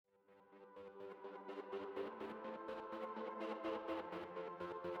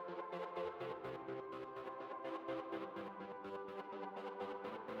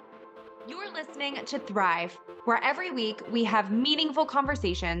You're listening to Thrive, where every week we have meaningful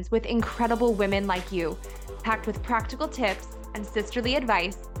conversations with incredible women like you, packed with practical tips and sisterly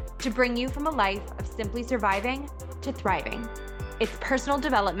advice to bring you from a life of simply surviving to thriving. It's personal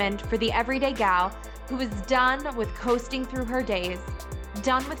development for the everyday gal who is done with coasting through her days,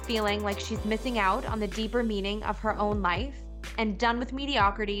 done with feeling like she's missing out on the deeper meaning of her own life, and done with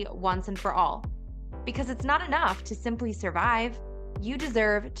mediocrity once and for all. Because it's not enough to simply survive, you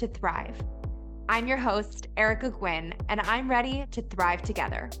deserve to thrive. I'm your host, Erica Gwynn, and I'm ready to thrive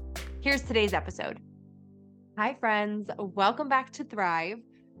together. Here's today's episode. Hi, friends. Welcome back to Thrive.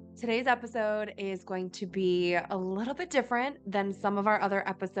 Today's episode is going to be a little bit different than some of our other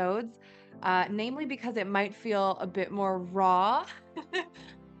episodes, namely because it might feel a bit more raw.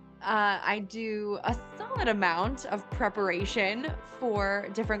 I do a solid amount of preparation for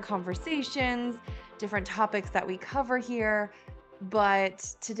different conversations, different topics that we cover here. But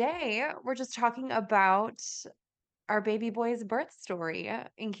today we're just talking about our baby boy's birth story.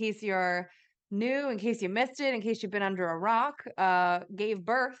 In case you're new, in case you missed it, in case you've been under a rock, gave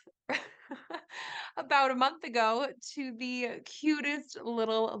birth about a month ago to the cutest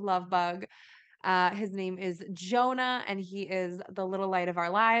little love bug. His name is Jonah, and he is the little light of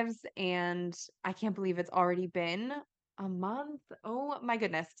our lives. And I can't believe it's already been a month. Oh my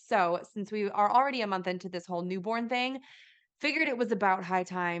goodness. So, since we are already a month into this whole newborn thing, figured it was about high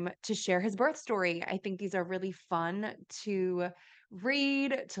time to share his birth story. I think these are really fun to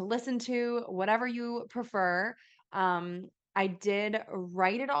read, to listen to, whatever you prefer. Um, I did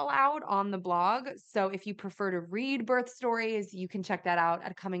write it all out on the blog. So if you prefer to read birth stories, you can check that out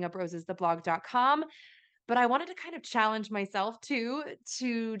at cominguprosestheblog.com. But I wanted to kind of challenge myself too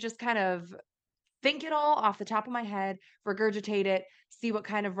to just kind of think it all off the top of my head, regurgitate it, see what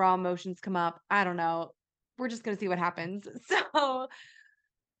kind of raw emotions come up. I don't know. We're just going to see what happens. So,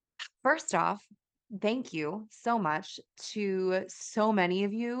 first off, thank you so much to so many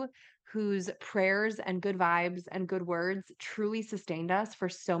of you whose prayers and good vibes and good words truly sustained us for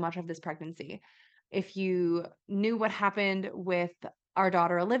so much of this pregnancy. If you knew what happened with our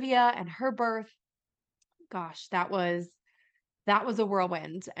daughter Olivia and her birth, gosh, that was a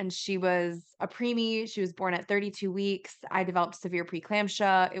whirlwind, and she was a preemie. She was born at 32 weeks. I developed severe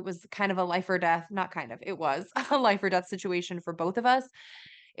preeclampsia. It was kind of a life or death, not kind of, it was a life or death situation for both of us.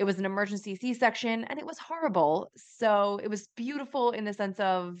 It was an emergency C-section, and it was horrible. So it was beautiful in the sense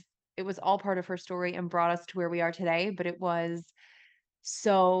of it was all part of her story and brought us to where we are today, but it was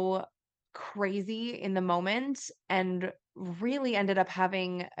so crazy in the moment and really ended up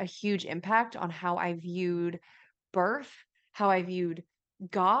having a huge impact on how I viewed birth, how I viewed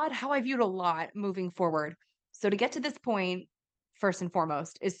God, how I viewed a lot moving forward. So to get to this point, first and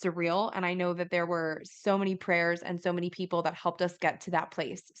foremost, is surreal. And I know that there were so many prayers and so many people that helped us get to that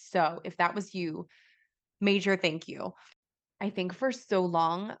place. So if that was you, major thank you. I think for so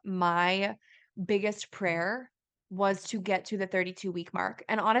long, my biggest prayer was to get to the 32-week mark.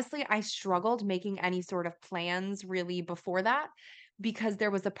 And honestly, I struggled making any sort of plans really before that because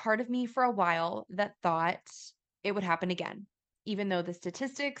there was a part of me for a while that thought it would happen again. Even though the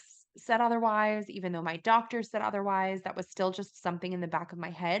statistics said otherwise, even though my doctor said otherwise, that was still just something in the back of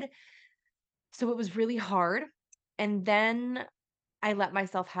my head. So it was really hard. And then I let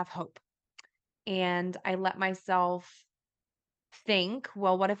myself have hope and I let myself think,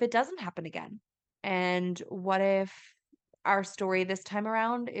 well, what if it doesn't happen again? And what if our story this time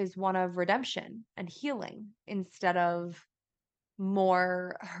around is one of redemption and healing instead of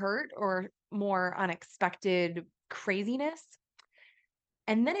more hurt or more unexpected craziness?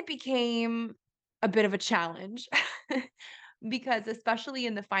 And then it became a bit of a challenge because, especially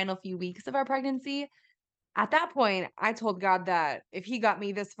in the final few weeks of our pregnancy, at that point, I told God that if He got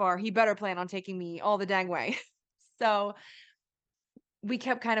me this far, He better plan on taking me all the dang way. So we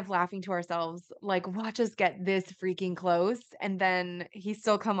kept kind of laughing to ourselves, like, watch us get this freaking close, and then he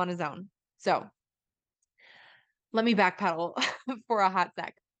still come on his own. So let me backpedal for a hot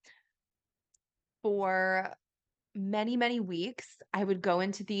sec. For many, many weeks, I would go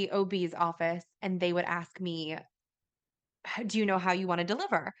into the OB's office and they would ask me, do you know how you want to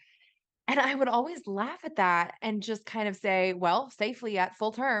deliver? And I would always laugh at that and just kind of say, well, safely at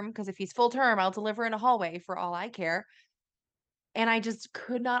full term, because if he's full term, I'll deliver in a hallway for all I care. And I just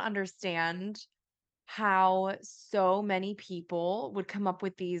could not understand how so many people would come up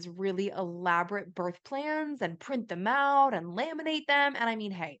with these really elaborate birth plans and print them out and laminate them. And I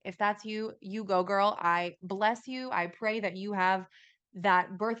mean, hey, if that's you, you go, girl. I bless you. I pray that you have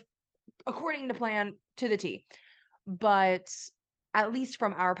that birth according to plan to the T. But at least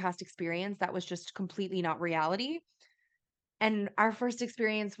from our past experience, that was just completely not reality. And our first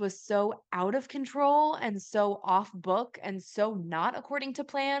experience was so out of control and so off book and so not according to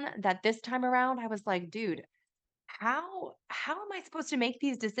plan that this time around I was like, dude, how am I supposed to make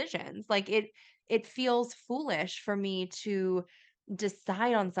these decisions? Like it feels foolish for me to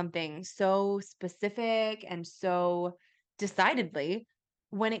decide on something so specific and so decidedly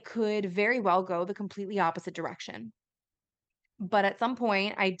when it could very well go the completely opposite direction. But at some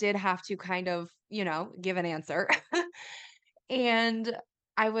point I did have to kind of, give an answer. And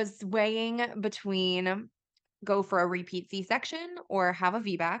I was weighing between go for a repeat C-section or have a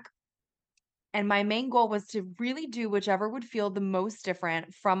VBAC. And my main goal was to really do whichever would feel the most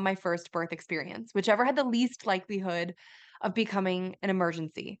different from my first birth experience, whichever had the least likelihood of becoming an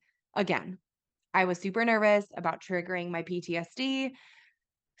emergency. Again, I was super nervous about triggering my PTSD.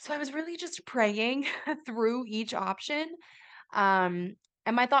 So I was really just praying through each option. Um,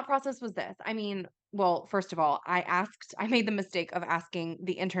 and my thought process was this. I mean, well, first of all, I made the mistake of asking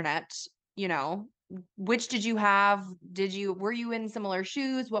the internet, you know, which did you have? Were you in similar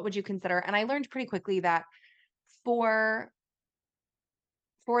shoes? What would you consider? And I learned pretty quickly that for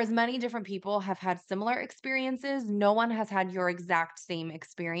for as many different people have had similar experiences, no one has had your exact same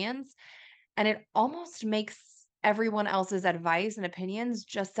experience. And it almost makes everyone else's advice and opinions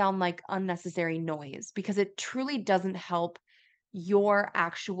just sound like unnecessary noise because it truly doesn't help your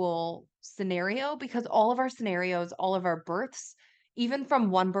actual scenario because all of our scenarios, all of our births, even from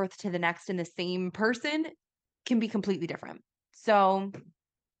one birth to the next in the same person, can be completely different. So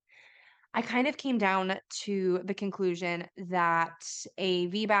I kind of came down to the conclusion that a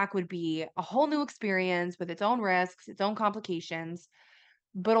VBAC would be a whole new experience with its own risks, its own complications,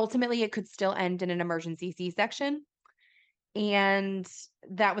 but ultimately it could still end in an emergency C-section. And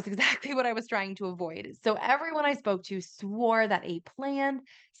that was exactly what I was trying to avoid. So everyone I spoke to swore that a planned,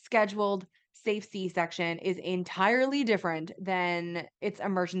 scheduled, safe C-section is entirely different than its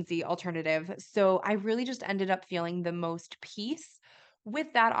emergency alternative. So I really just ended up feeling the most peace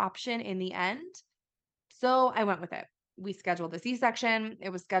with that option in the end. So I went with it. We scheduled the C-section. It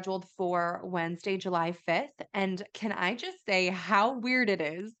was scheduled for Wednesday, July 5th. And can I just say how weird it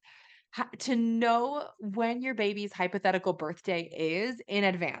is to know when your baby's hypothetical birthday is in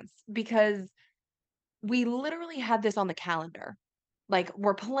advance? Because we literally had this on the calendar. Like,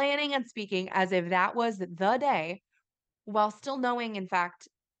 we're planning and speaking as if that was the day, while still knowing, in fact,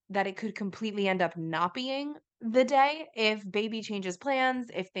 that it could completely end up not being the day if baby changes plans,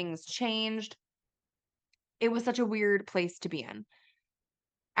 if things changed. It was such a weird place to be in.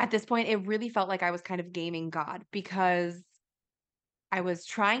 At this point, it really felt like I was kind of gaming God because I was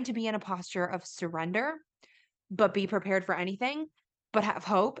trying to be in a posture of surrender, but be prepared for anything, but have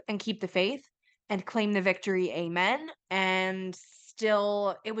hope and keep the faith and claim the victory. Amen. And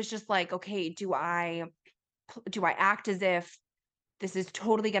still, it was just like, okay, do I act as if this is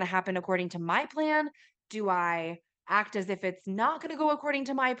totally going to happen according to my plan? Do I act as if it's not going to go according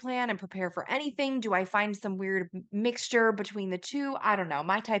to my plan and prepare for anything? Do I find some weird mixture between the two? I don't know.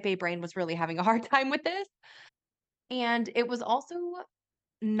 My type A brain was really having a hard time with this. And it was also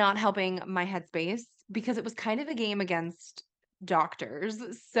not helping my headspace because it was kind of a game against doctors.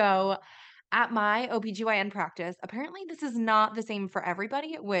 So at my OBGYN practice, apparently this is not the same for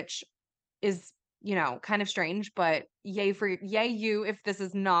everybody, which is, kind of strange, but yay you if this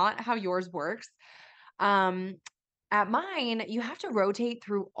is not how yours works. Um, at mine, you have to rotate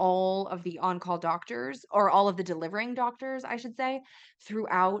through all of the on-call doctors or all of the delivering doctors, I should say,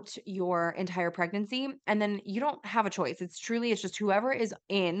 throughout your entire pregnancy. And then you don't have a choice. It's just whoever is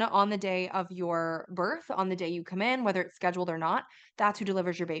in on the day of your birth, on the day you come in, whether it's scheduled or not, that's who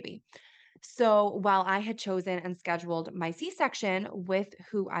delivers your baby. So while I had chosen and scheduled my C-section with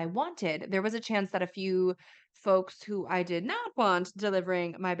who I wanted, there was a chance that a few folks who I did not want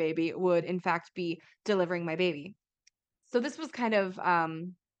delivering my baby would in fact be delivering my baby. So this was kind of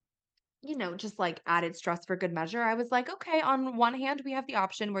just like added stress for good measure. I was like, okay, on one hand, we have the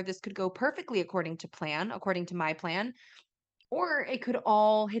option where this could go perfectly according to plan, according to my plan, or it could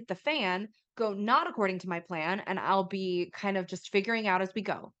all hit the fan, go not according to my plan, and I'll be kind of just figuring out as we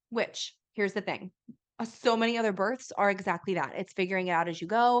go. Which, here's the thing, so many other births are exactly that. It's figuring it out as you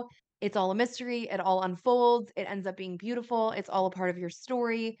go. It's all a mystery. It all unfolds. It ends up being beautiful. It's all a part of your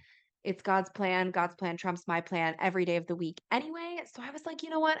story. It's God's plan. God's plan trumps my plan every day of the week anyway. So I was like,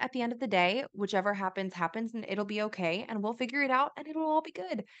 you know what? At the end of the day, whichever happens, happens, and it'll be okay. And we'll figure it out and it'll all be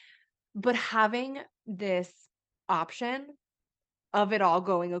good. But having this option of it all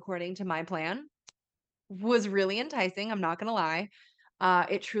going according to my plan was really enticing, I'm not gonna lie.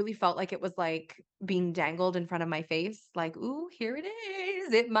 It truly felt like it was like being dangled in front of my face, like, "Ooh, here it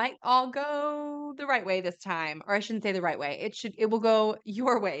is. It might all go the right way this time." Or I shouldn't say the right way. It will go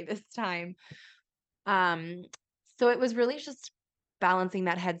your way this time. Um, so it was really just balancing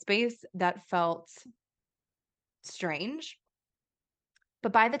that headspace that felt strange.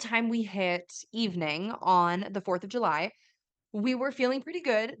 But by the time we hit evening on the 4th of July, we were feeling pretty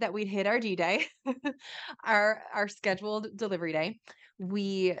good that we'd hit our D-Day, our scheduled delivery day.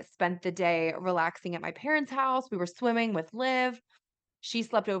 We spent the day relaxing at my parents' house. We were swimming with Liv. She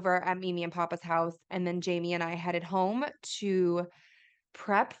slept over at Mimi and Papa's house, and then Jamie and I headed home to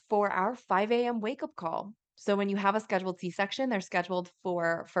prep for our 5 a.m. wake-up call. So when you have a scheduled C-section, they're scheduled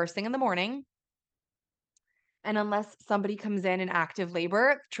for first thing in the morning. And unless somebody comes in active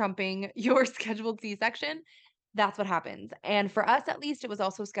labor, trumping your scheduled C-section, that's what happens. And for us, at least, it was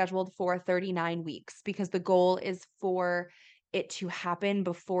also scheduled for 39 weeks because the goal is for it to happen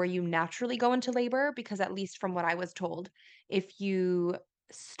before you naturally go into labor. Because, at least from what I was told, if you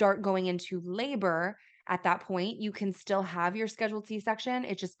start going into labor at that point, you can still have your scheduled C section.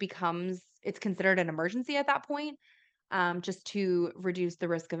 It's considered an emergency at that point, just to reduce the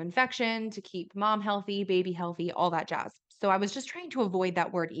risk of infection, to keep mom healthy, baby healthy, all that jazz. So I was just trying to avoid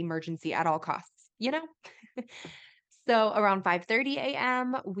that word emergency at all costs, you know? So around 5:30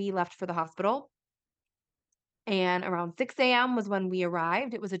 a.m., we left for the hospital. And around 6 a.m. was when we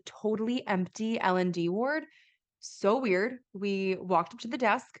arrived. It was a totally empty L&D ward. So weird. We walked up to the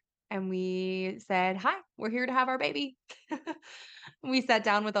desk and we said, "Hi, we're here to have our baby." We sat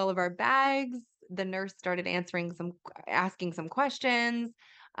down with all of our bags. The nurse started asking some questions,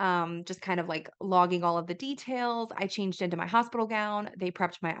 just kind of like logging all of the details. I changed into my hospital gown. They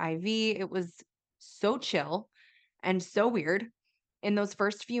prepped my IV. It was so chill and so weird. In those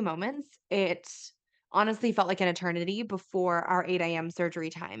first few moments, it honestly felt like an eternity before our 8 a.m. surgery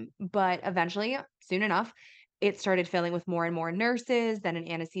time. But eventually, soon enough, it started filling with more and more nurses, then an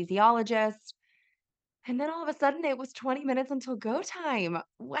anesthesiologist. And then all of a sudden, it was 20 minutes until go time.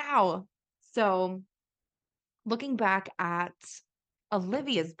 Wow. So, looking back at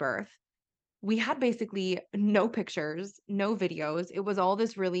Olivia's birth, we had basically no pictures, no videos. It was all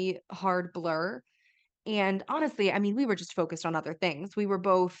this really hard blur. And honestly, I mean, we were just focused on other things. We were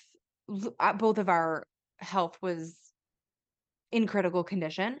both of our health was in critical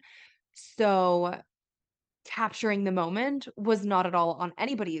condition. So capturing the moment was not at all on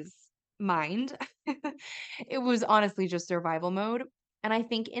anybody's mind. It was honestly just survival mode. And I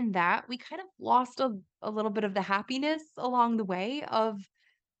think in that, we kind of lost a little bit of the happiness along the way of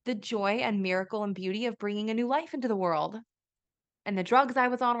the joy and miracle and beauty of bringing a new life into the world. And the drugs I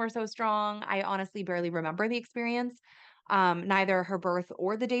was on were so strong, I honestly barely remember the experience, neither her birth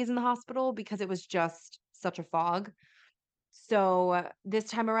or the days in the hospital because it was just such a fog. So, this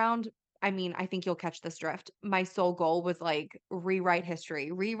time around, I mean, I think you'll catch this drift. My sole goal was, like, rewrite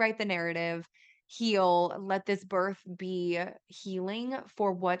history, rewrite the narrative, heal, let this birth be healing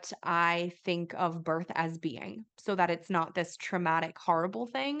for what I think of birth as being, so that it's not this traumatic, horrible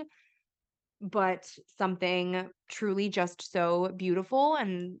thing, but something truly just so beautiful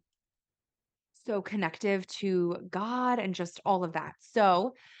and so connective to God and just all of that.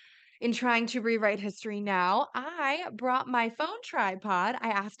 So, in trying to rewrite history now, I brought my phone tripod. I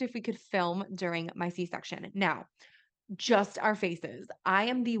asked if we could film during my C section. Now, just our faces. I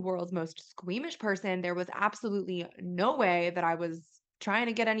am the world's most squeamish person. There was absolutely no way that I was trying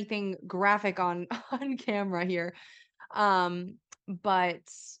to get anything graphic on on camera here. But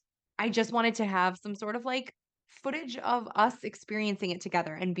I just wanted to have some sort of like footage of us experiencing it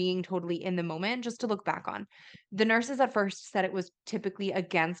together and being totally in the moment just to look back on. The nurses at first said it was typically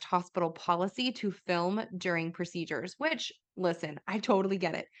against hospital policy to film during procedures, which, listen, I totally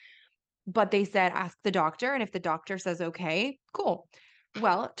get it. But they said, ask the doctor. And if the doctor says, okay, cool.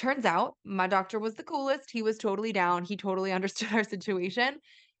 Well, it turns out my doctor was the coolest. He was totally down. He totally understood our situation.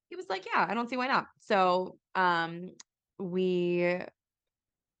 He was like, yeah, I don't see why not. So, we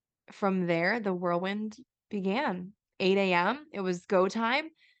from there, the whirlwind began. 8 a.m., it was go time.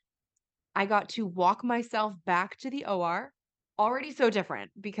 I got to walk myself back to the OR. Already so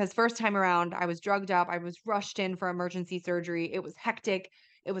different because first time around, I was drugged up. I was rushed in for emergency surgery. It was hectic.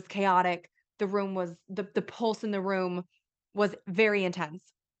 It was chaotic. The pulse in the room was very intense.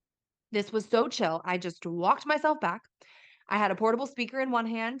 This was so chill. I just walked myself back. I had a portable speaker in one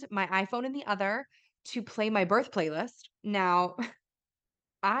hand, my iPhone in the other to play my birth playlist. Now,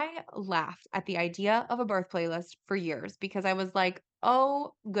 I laughed at the idea of a birth playlist for years because I was like,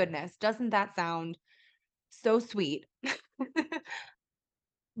 "Oh goodness, doesn't that sound so sweet?"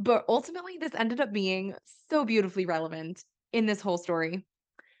 But ultimately, this ended up being so beautifully relevant. in this whole story.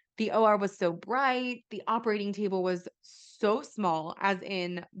 The OR was so bright, the operating table was so small, as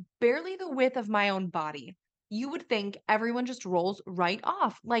in barely the width of my own body. You would think everyone just rolls right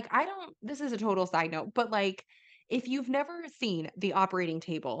off. Like, I don't, this is a total side note, but like, if you've never seen the operating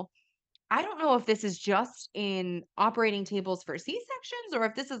table, I don't know if this is just in operating tables for C-sections or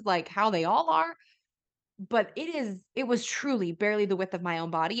if this is like how they all are, but it was truly barely the width of my own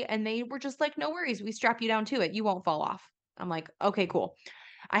body. And they were just like, no worries, we strap you down to it. You won't fall off. I'm like, okay, cool.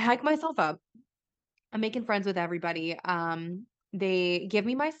 I hike myself up. I'm making friends with everybody. They give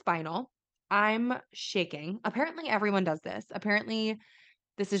me my spinal. I'm shaking. Apparently, everyone does this. Apparently,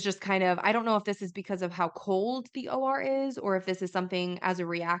 this is just kind of, I don't know if this is because of how cold the OR is or if this is something as a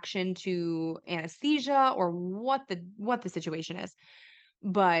reaction to anesthesia or what the situation is.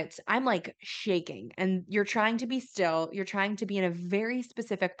 But I'm like shaking and you're trying to be still. You're trying to be in a very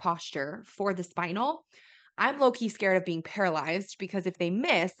specific posture for the spinal. I'm low key scared of being paralyzed because if they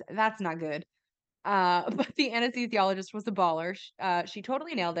miss, that's not good. But the anesthesiologist was a baller. She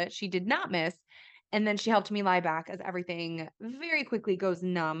totally nailed it. She did not miss. And then she helped me lie back as everything very quickly goes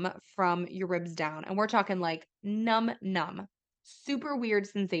numb from your ribs down. And we're talking like numb, numb. Super weird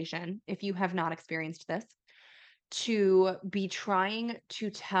sensation if you have not experienced this to be trying to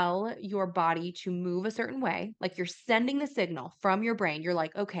tell your body to move a certain way. Like you're sending the signal from your brain. You're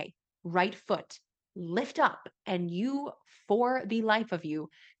like, okay, right foot, lift up. And you, for the life of you,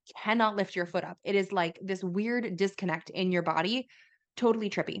 cannot lift your foot up. It is like this weird disconnect in your body, totally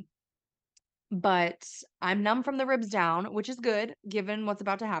trippy. But I'm numb from the ribs down, which is good given what's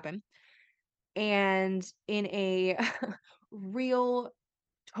about to happen. And in a real,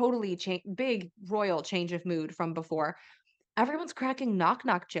 totally big royal change of mood from before, everyone's cracking knock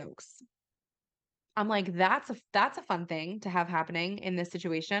knock jokes. I'm like, that's a fun thing to have happening in this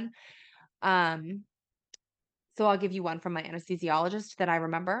situation. Um, so I'll give you one from my anesthesiologist that I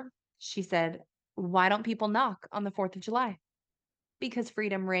remember. She said, "Why don't people knock on the 4th of July? Because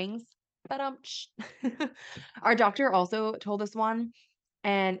freedom rings." But our doctor also told us one,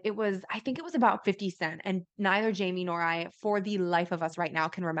 and I think it was about 50 Cent, and neither Jamie nor I, for the life of us right now,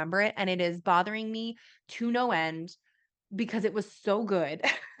 can remember it, and it is bothering me to no end because it was so good.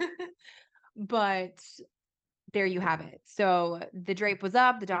 But there you have it. So the drape was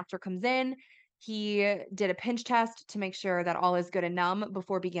up, the doctor comes in. He did a pinch test to make sure that all is good and numb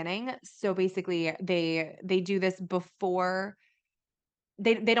before beginning. So basically they do this before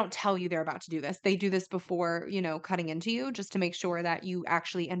they don't tell you they're about to do this. They do this before, cutting into you just to make sure that you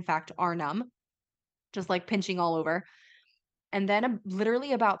actually in fact are numb, just like pinching all over. And then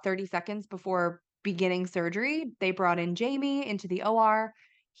literally about 30 seconds before beginning surgery, they brought in Jamie into the OR.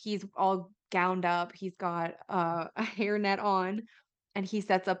 He's all gowned up. He's got a hairnet on, and he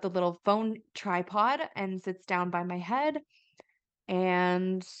sets up the little phone tripod and sits down by my head.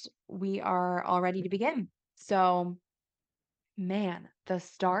 And we are all ready to begin. So, man, the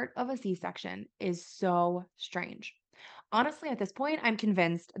start of a C section is so strange. Honestly, at this point, I'm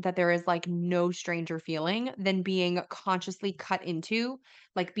convinced that there is like no stranger feeling than being consciously cut into,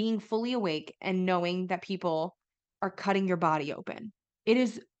 like being fully awake and knowing that people are cutting your body open. It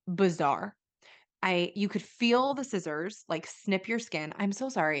is bizarre. You could feel the scissors like snip your skin. I'm so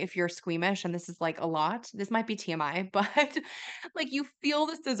sorry if you're squeamish and this is like a lot. This might be TMI, but like you feel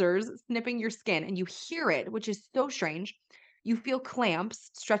the scissors snipping your skin and you hear it, which is so strange. You feel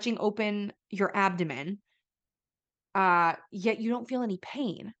clamps stretching open your abdomen, yet you don't feel any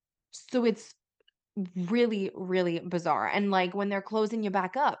pain. So it's really, really bizarre. And like when they're closing you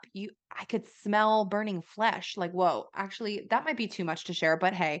back up, I could smell burning flesh. Like, whoa, actually, that might be too much to share,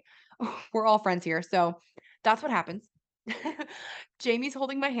 but hey, we're all friends here. So that's what happens. Jamie's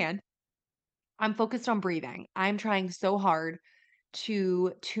holding my hand. I'm focused on breathing. I'm trying so hard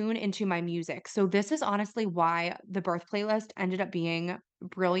to tune into my music. So this is honestly why the birth playlist ended up being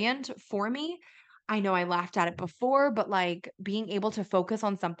brilliant for me. I know I laughed at it before, but like being able to focus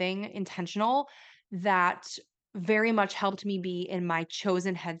on something intentional that very much helped me be in my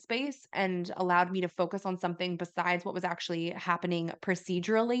chosen headspace and allowed me to focus on something besides what was actually happening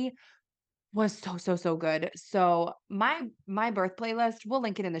procedurally was so, so, so good. So my birth playlist, we'll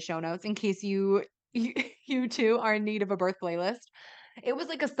link it in the show notes in case you too are in need of a birth playlist. It was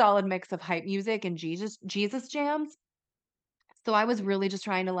like a solid mix of hype music and Jesus jams. So I was really just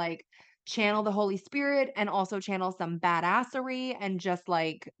trying to like channel the Holy Spirit and also channel some badassery and just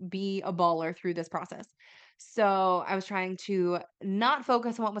like be a baller through this process. So I was trying to not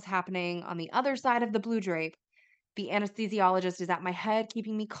focus on what was happening on the other side of the blue drape. The anesthesiologist is at my head,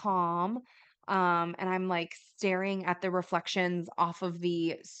 keeping me calm. And I'm like staring at the reflections off of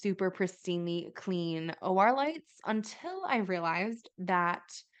the super pristinely clean OR lights until I realized that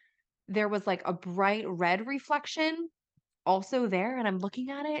there was like a bright red reflection also there. And I'm looking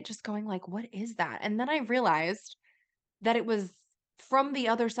at it, just going like, what is that? And then I realized that it was from the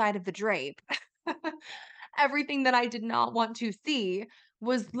other side of the drape. Everything that I did not want to see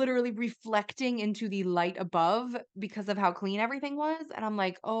was literally reflecting into the light above because of how clean everything was, and I'm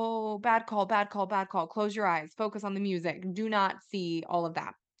like, "Oh, bad call, bad call, bad call. Close your eyes, focus on the music. Do not see all of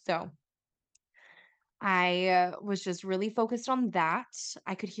that." So, I, was just really focused on that.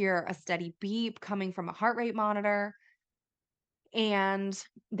 I could hear a steady beep coming from a heart rate monitor, and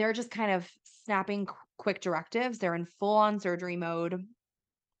they're just kind of snapping quick directives. They're in full on surgery mode.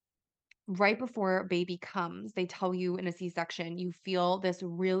 Right before baby comes, they tell you in a C-section, you feel this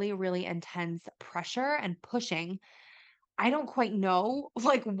really, really intense pressure and pushing. I don't quite know,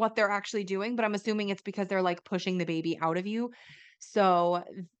 like, what they're actually doing, but I'm assuming it's because they're, like, pushing the baby out of you. So,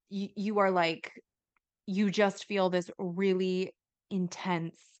 you are, like you just feel this really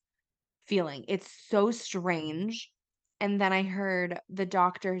intense feeling. It's so strange. And then I heard the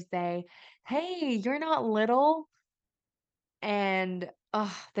doctor say, "Hey, you're not little." And,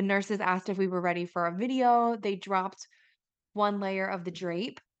 the nurses asked if we were ready for a video. They dropped one layer of the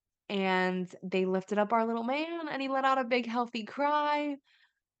drape, and they lifted up our little man, and he let out a big healthy cry.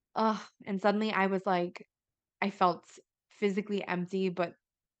 And suddenly I was like I felt physically empty, but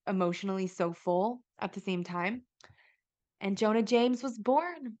emotionally so full at the same time. And Jonah James was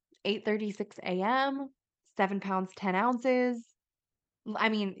born, 8:36 AM, 7 pounds, 10 ounces. I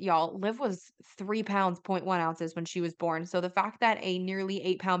mean, y'all, Liv was 3 pounds, point 1 ounces when she was born, so the fact that a nearly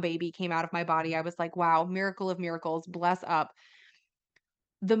 8-pound baby came out of my body, I was like, "Wow, miracle of miracles, bless up."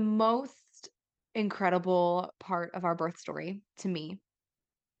 The most incredible part of our birth story to me,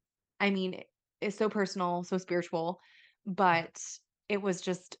 I mean, it's so personal, so spiritual, but it was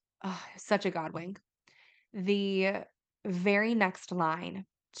just, such a God wink. The very next line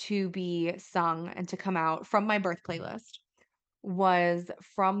to be sung and to come out from my birth playlist was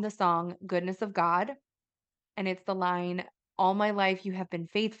from the song Goodness of God, and it's the line, "All my life you have been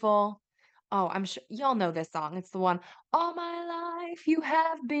faithful." Oh, I'm sure y'all know this song. It's the one, "All my life you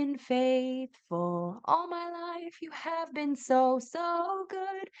have been faithful. All my life you have been so, so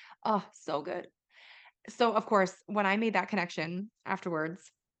good." Oh, so good. So, of course, when I made that connection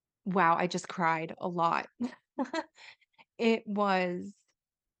afterwards, wow, I just cried a lot. It was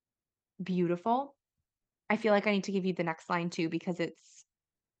beautiful. I feel like I need to give you the next line too because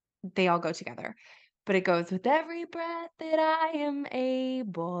they all go together. But it goes, "With every breath that I am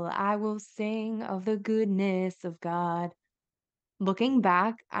able, I will sing of the goodness of God." Looking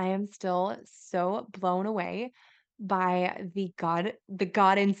back, I am still so blown away by the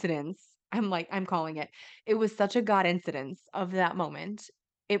God incidence. I'm calling it. It was such a God incidence of that moment.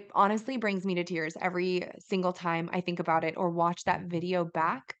 It honestly brings me to tears every single time I think about it or watch that video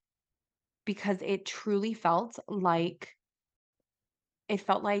back because it felt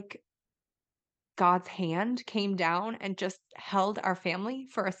like God's hand came down and just held our family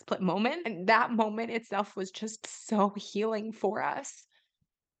for a split moment, and that moment itself was just so healing for us.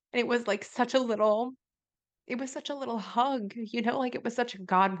 And it was such a little hug, like, it was such a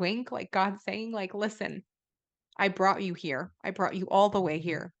God wink, like, God saying, like, "Listen, I brought you here. I brought you all the way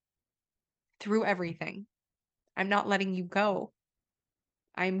here through everything. I'm not letting you go.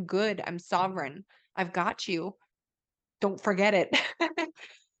 I'm good. I'm sovereign. I've got you. Don't forget it."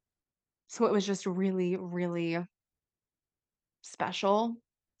 So it was just really, really special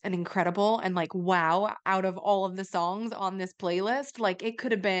and incredible and, like, wow, out of all of the songs on this playlist, like, it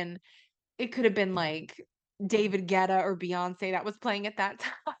could have been, like, David Guetta or Beyoncé that was playing at that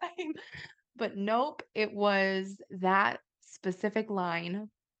time, but nope, it was that specific line,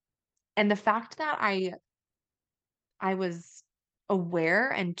 and the fact that I was aware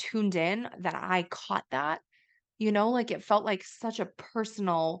and tuned in that I caught that, like, it felt like such a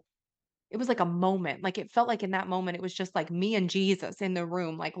personal it was like a moment, like, it felt like in that moment, it was just, like, me and Jesus in the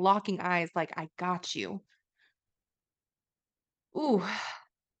room, like, locking eyes, like, "I got you." Ooh,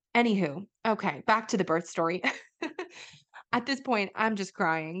 anywho, okay, back to the birth story. At this point, I'm just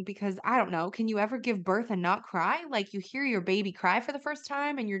crying because I don't know, can you ever give birth and not cry? Like, you hear your baby cry for the first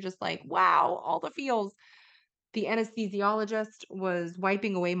time, and you're just like, "Wow, all the feels." The anesthesiologist was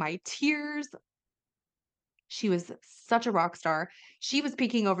wiping away my tears. She was such a rock star. She was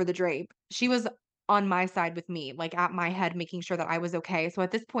peeking over the drape. She was on my side with me, like, at my head, making sure that I was okay. So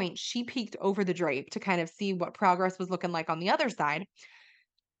at this point, she peeked over the drape to kind of see what progress was looking like on the other side.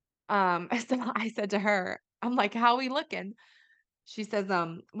 So I said to her, I'm like, "How we looking?" She says,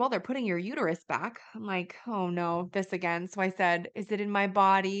 well, they're putting your uterus back. I'm like, oh no, this again. So I said, is it in my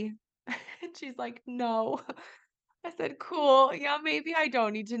body? And she's like, no. I said, cool. Yeah, maybe I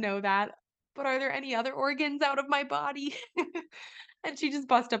don't need to know that. But are there any other organs out of my body? And she just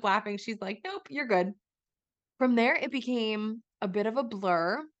bust up laughing. She's like, nope, you're good. From there, it became a bit of a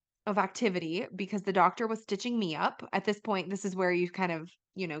blur of activity because the doctor was stitching me up. At this point, this is where you kind of,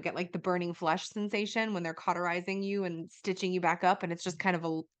 get like the burning flesh sensation when they're cauterizing you and stitching you back up. And it's just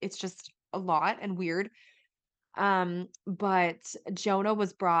it's just a lot and weird. But Jonah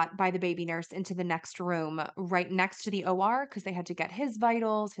was brought by the baby nurse into the next room right next to the OR because they had to get his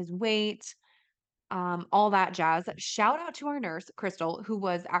vitals, his weight, all that jazz. Shout out to our nurse, Crystal, who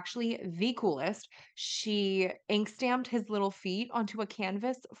was actually the coolest. She ink stamped his little feet onto a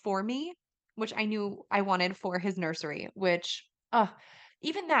canvas for me, which I knew I wanted for his nursery, which,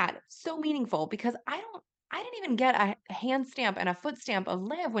 even that, so meaningful because I didn't even get a hand stamp and a foot stamp of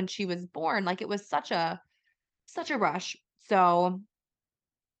Liv when she was born. Like it was such a rush. So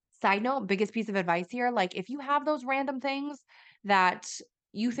side note, biggest piece of advice here, like, if you have those random things that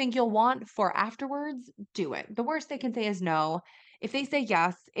you think you'll want for afterwards, do it. The worst they can say is no. If they say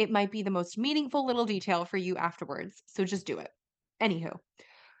yes, it might be the most meaningful little detail for you afterwards, so just do it. Anywho,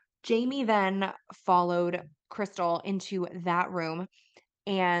 Jamie then followed Crystal into that room,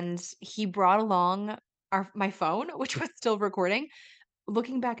 and he brought along my phone, which was still recording.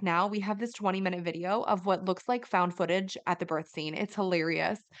 Looking back now, we have this 20-minute video of what looks like found footage at the birth scene. It's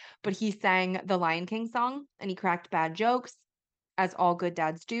hilarious. But he sang the Lion King song and he cracked bad jokes, as all good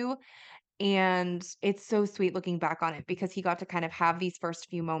dads do. And it's so sweet looking back on it because he got to kind of have these first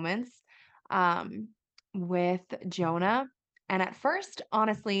few moments um, with Jonah. And at first,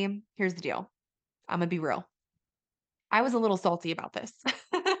 honestly, here's the deal. I'm going to be real. I was a little salty about this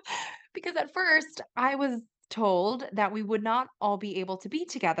because at first I was told that we would not all be able to be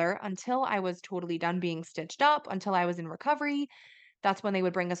together until I was totally done being stitched up, until I was in recovery. That's when they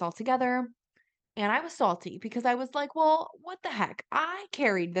would bring us all together. And I was salty because I was like, well, what the heck? I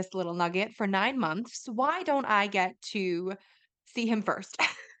carried this little nugget for 9 months. Why don't I get to see him first?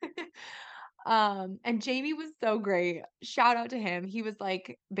 And Jamie was so great. Shout out to him. He was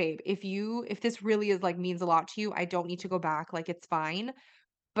like, "Babe, if this really is like means a lot to you, I don't need to go back. Like it's fine."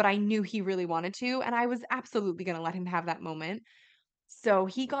 But I knew he really wanted to, and I was absolutely going to let him have that moment. So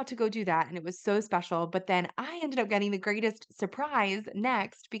he got to go do that, and it was so special. But then I ended up getting the greatest surprise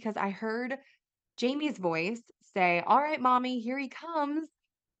next because I heard Jamie's voice say, "All right, mommy, here he comes."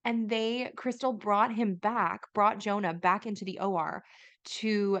 And Crystal brought Jonah back into the OR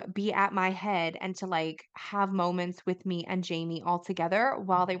to be at my head and to like have moments with me and Jamie all together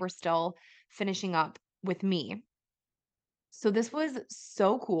while they were still finishing up with me. So this was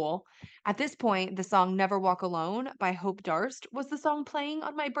so cool. At this point, the song Never Walk Alone by Hope Darst was the song playing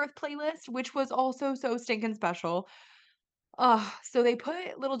on my birth playlist, which was also so stinking special. So they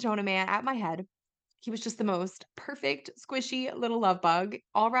put little Jonah Man at my head. He was just the most perfect, squishy little love bug,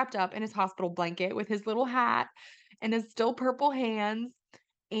 all wrapped up in his hospital blanket with his little hat and his still purple hands.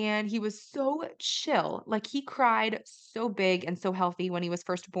 And he was so chill. Like he cried so big and so healthy when he was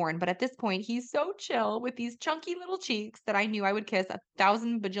first born. But at this point, he's so chill with these chunky little cheeks that I knew I would kiss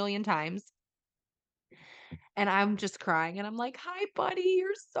 1,000 bajillion times. And I'm just crying and I'm like, "Hi, buddy,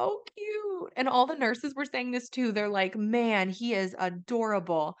 you're so cute." And all the nurses were saying this too. They're like, "Man, he is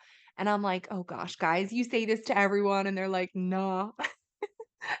adorable." And I'm like, "Oh gosh, guys, you say this to everyone." And they're like, "No,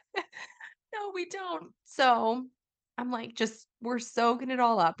 no, we don't." So I'm like, just we're soaking it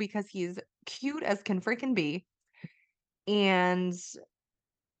all up because he's cute as can freaking be. And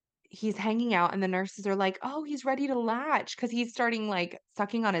he's hanging out, and the nurses are like, "Oh, he's ready to latch," because he's starting like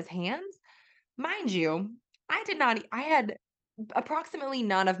sucking on his hands. Mind you, I had approximately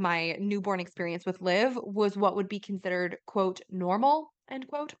none of my newborn experience with Liv was what would be considered, quote, "normal," end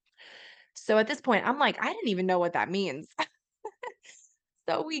quote. So at this point, I'm like, I didn't even know what that means.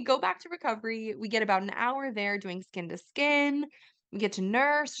 So we go back to recovery. We get about an hour there doing skin to skin. We get to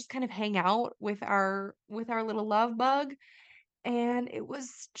nurse, just kind of hang out with our little love bug, and it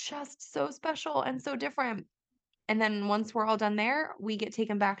was just so special and so different. And then once we're all done there, we get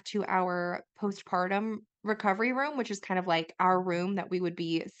taken back to our postpartum recovery room, which is kind of like our room that we would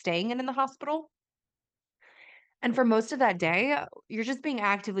be staying in the hospital. And for most of that day, you're just being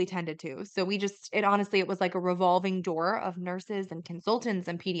actively tended to. So it honestly, it was like a revolving door of nurses and consultants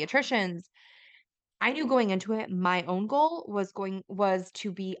and pediatricians. I knew going into it, my own goal was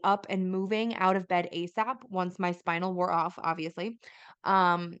to be up and moving out of bed ASAP once my spinal wore off, obviously.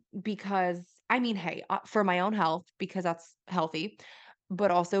 Because I mean, hey, for my own health, because that's healthy, but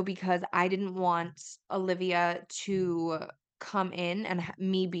also because I didn't want Olivia to come in and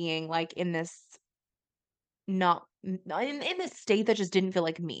me being like in this not in this state that just didn't feel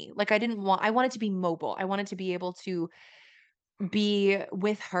like me. Like I wanted to be mobile. I wanted to be able to be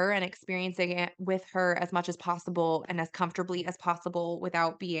with her and experiencing it with her as much as possible and as comfortably as possible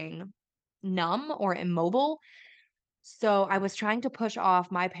without being numb or immobile. So I was trying to push off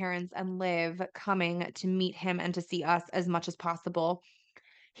my parents and Liv coming to meet him and to see us as much as possible.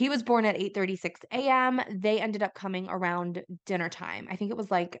 He was born at 8:36 a.m. They ended up coming around dinner time. I think it was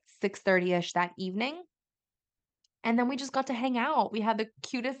like 6:30ish that evening. And then we just got to hang out. We had the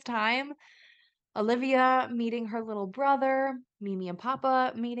cutest time. Olivia meeting her little brother, Mimi and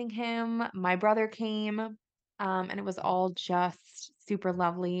Papa meeting him. My brother came, and it was all just super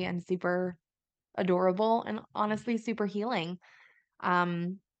lovely and super adorable and honestly super healing.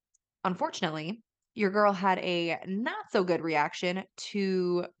 Um, Unfortunately, your girl had a not so good reaction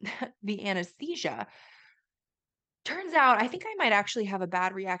to the anesthesia. Turns out, I think I might actually have a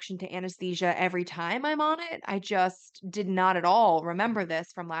bad reaction to anesthesia every time I'm on it. I just did not at all remember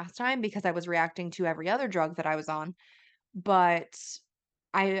this from last time because I was reacting to every other drug that I was on. But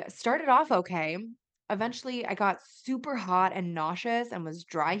I started off okay. Eventually, I got super hot and nauseous and was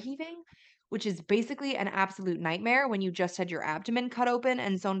dry heaving, which is basically an absolute nightmare when you just had your abdomen cut open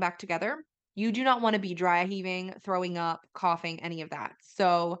and sewn back together. You do not want to be dry heaving, throwing up, coughing, any of that.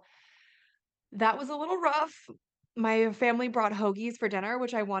 So that was a little rough. My family brought hoagies for dinner,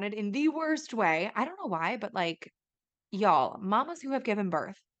 which I wanted in the worst way. I don't know why, but like, y'all, mamas who have given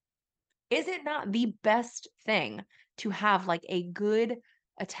birth, is it not the best thing to have like a good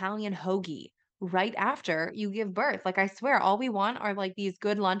Italian hoagie right after you give birth? Like, I swear, all we want are like these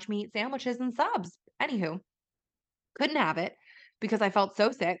good lunch meat sandwiches and subs. Anywho, couldn't have it because I felt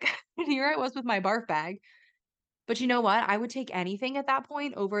so sick. And here I was with my barf bag. But you know what? I would take anything at that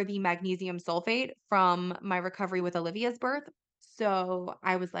point over the magnesium sulfate from my recovery with Olivia's birth. So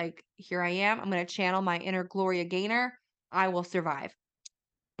I was like, here I am. I'm going to channel my inner Gloria Gaynor. I will survive.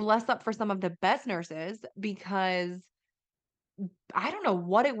 Bless up for some of the best nurses because I don't know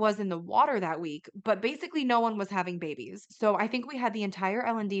what it was in the water that week, but basically no one was having babies. So I think we had the entire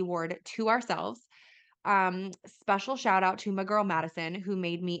L&D ward to ourselves. Special shout out to my girl Madison who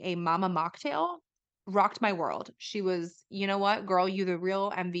made me a mama mocktail. Rocked my world. She was, you know what, girl, you the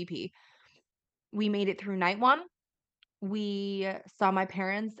real MVP. We made it through night 1. We saw my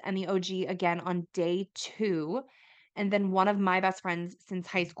parents and the OG again on day 2. And then one of my best friends since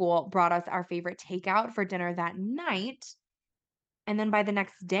high school brought us our favorite takeout for dinner that night. And then by the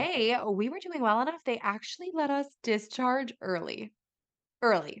next day, we were doing well enough. They actually let us discharge early.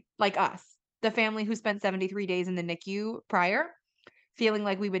 Early, like us, the family who spent 73 days in the NICU prior, feeling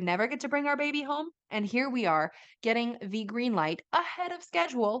like we would never get to bring our baby home. And here we are getting the green light ahead of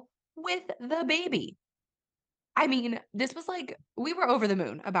schedule with the baby. I mean, this was like, we were over the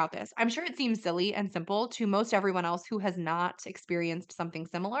moon about this. I'm sure it seems silly and simple to most everyone else who has not experienced something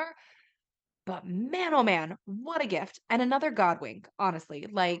similar. But man, oh man, what a gift. And another God wink, honestly.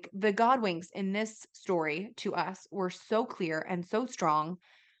 Like the God winks in this story to us were so clear and so strong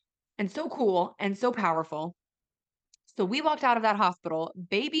and so cool and so powerful. So we walked out of that hospital,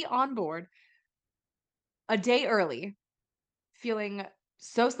 baby on board, a day early, feeling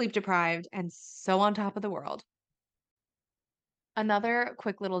so sleep deprived and so on top of the world. Another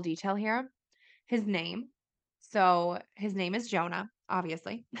quick little detail here, his name. So his name is Jonah,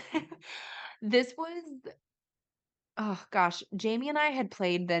 obviously. This was oh gosh, Jamie and I had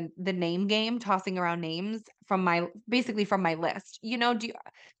played the name game, tossing around names from my basically from my list. You know, do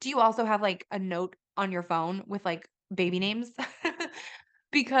you also have like a note on your phone with like baby names?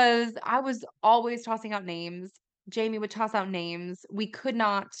 Because I was always tossing out names. Jamie would toss out names. We could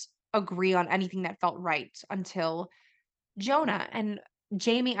not agree on anything that felt right until Jonah, and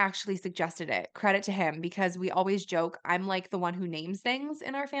Jamie actually suggested it. Credit to him because we always joke I'm like the one who names things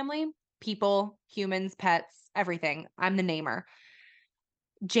in our family, people, humans, pets, everything. I'm the namer.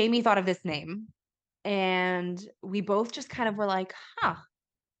 Jamie thought of this name, and we both just kind of were like, huh,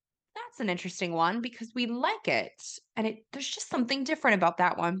 that's an interesting one because we like it. And there's just something different about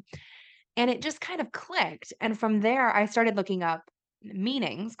that one. And it just kind of clicked. And from there, I started looking up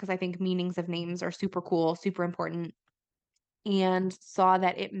meanings because I think meanings of names are super cool, super important, and saw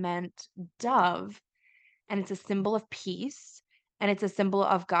that it meant dove, and it's a symbol of peace, and it's a symbol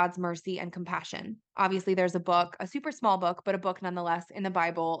of God's mercy and compassion. Obviously, there's a book, a super small book, but a book nonetheless in the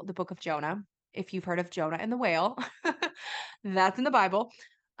Bible, the book of Jonah. If you've heard of Jonah and the whale, that's in the Bible.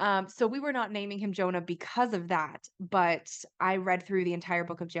 So we were not naming him Jonah because of that, but I read through the entire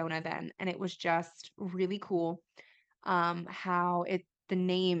book of Jonah then, and it was just really cool how the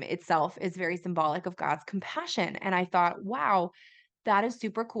name itself is very symbolic of God's compassion. And I thought, wow, that is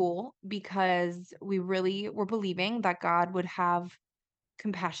super cool because we really were believing that God would have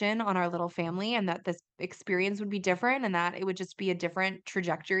compassion on our little family and that this experience would be different and that it would just be a different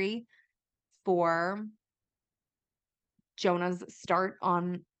trajectory for Jonah's start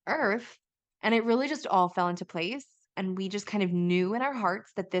on earth. And it really just all fell into place. And we just kind of knew in our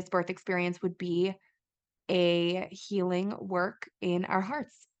hearts that this birth experience would be a healing work in our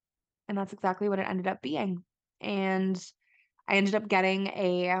hearts. And that's exactly what it ended up being. And I ended up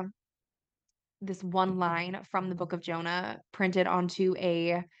getting this one line from the book of Jonah printed onto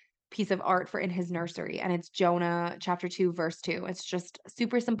a piece of art for in his nursery. And it's Jonah chapter 2, verse 2. It's just a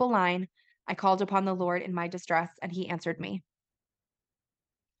super simple line. I called upon the Lord in my distress, and he answered me.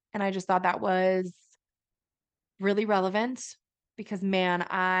 And I just thought that was really relevant because, man,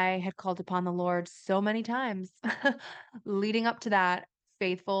 I had called upon the Lord so many times leading up to that,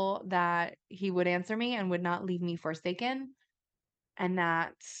 faithful that he would answer me and would not leave me forsaken, and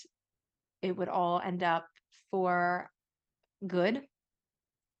that it would all end up for good.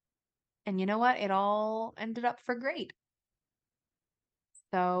 And you know what? It all ended up for great.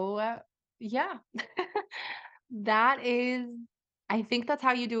 So, yeah, that is, I think that's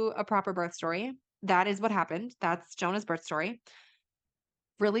how you do a proper birth story. That is what happened. That's Jonah's birth story.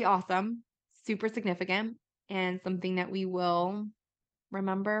 Really awesome, super significant, and something that we will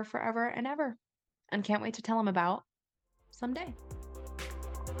remember forever and ever, and can't wait to tell him about someday.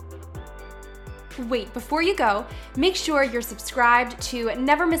 Wait, before you go, make sure you're subscribed to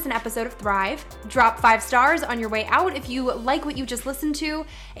never miss an episode of Thrive. Drop 5 stars on your way out if you like what you just listened to,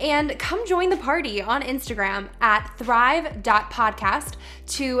 and come join the party on Instagram at thrive.podcast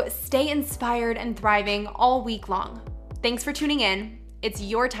to stay inspired and thriving all week long. Thanks for tuning in. It's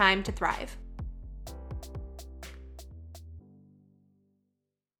your time to thrive.